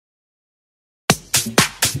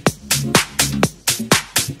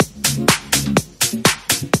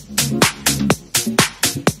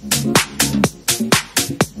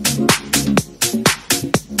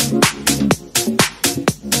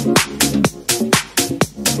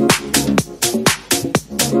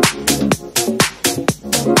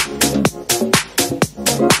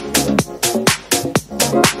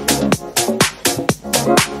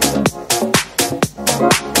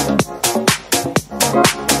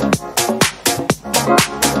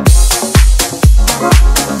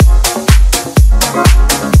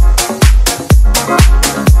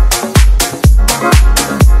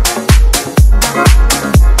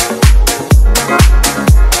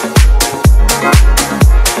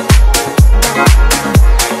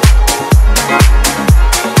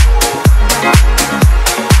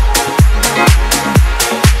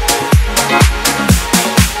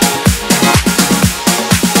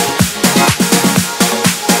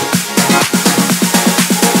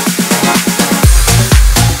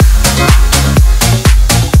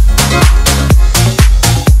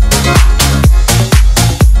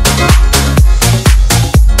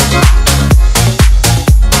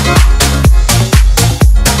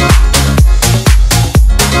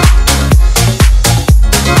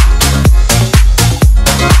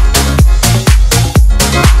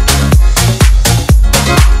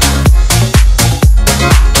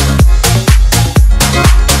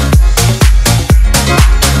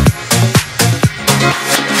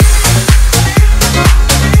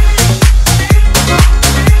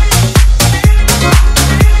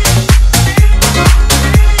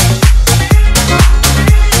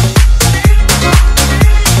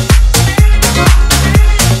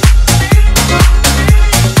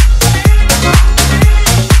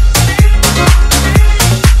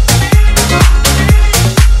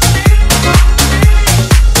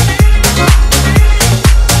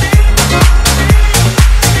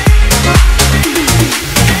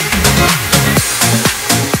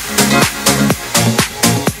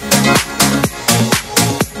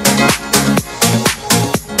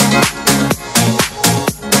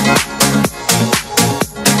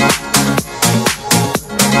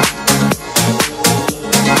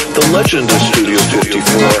legend of Studio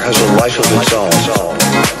 54 has a life of its own.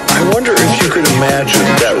 I wonder if you could imagine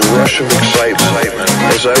that rush of excitement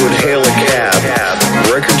as I would hail a cab,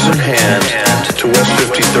 records in hand, to West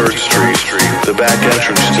 53rd Street, the back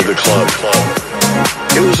entrance to the club.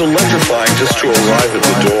 It was electrifying just to arrive at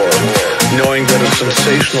the door, knowing that a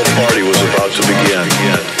sensational party was about to begin.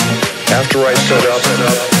 After I set up,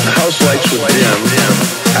 the house lights would dim,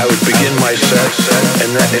 I would begin my set,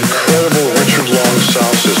 and that incredible Richard Long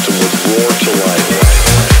sound system would roar to life.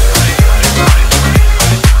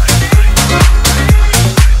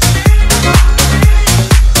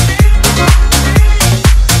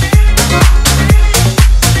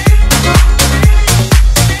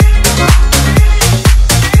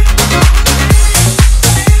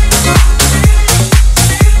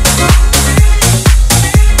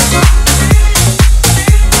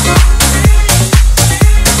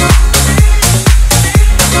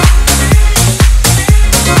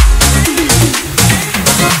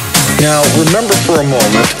 Now, remember for a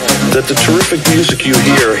moment that the terrific music you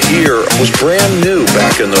hear here was brand new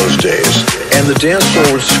back in those days, and the dance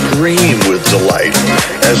floor would scream with delight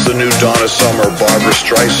as the new Donna Summer-Barbra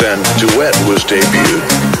Streisand duet was debuted.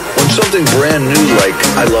 When something brand new like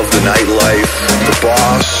I Love the Nightlife, The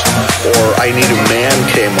Boss, or I Need a Man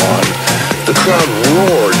came on, the crowd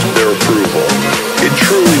roared their approval. It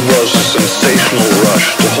truly was a sensational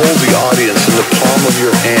rush to hold the audience in the palm of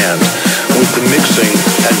your hand with the mixing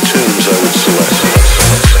and tunes I would select.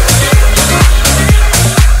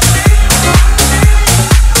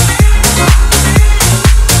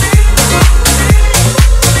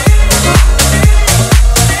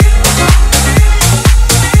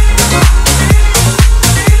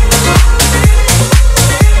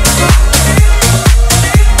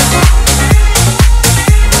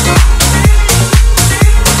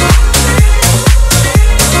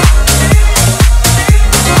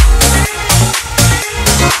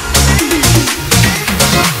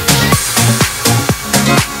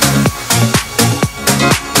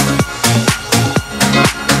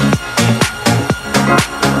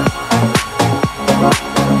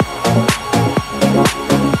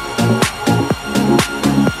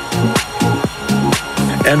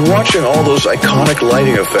 And watching all those iconic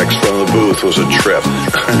lighting effects from the booth was a trip.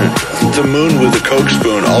 The moon with the Coke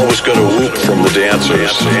spoon always got a whoop from the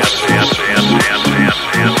dancers.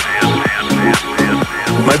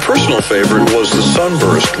 My personal favorite was the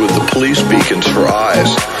sunburst with the police beacons for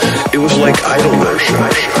eyes. It was like idol worship.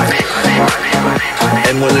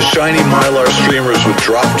 And when the shiny Mylar streamers would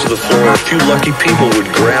drop to the floor, a few lucky people would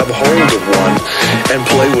grab hold of one and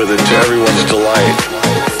play with it to everyone's delight.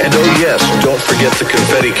 And oh yes, don't forget the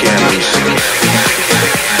confetti cannons.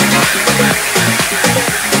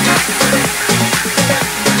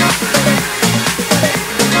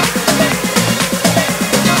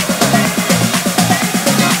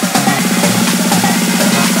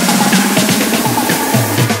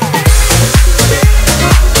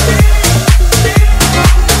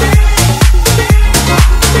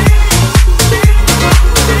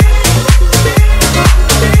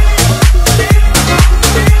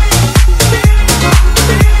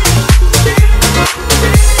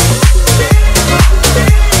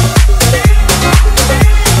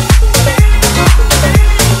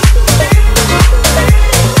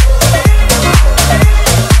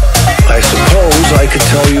 I could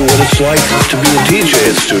tell you what it's like to be a DJ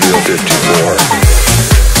at Studio 50.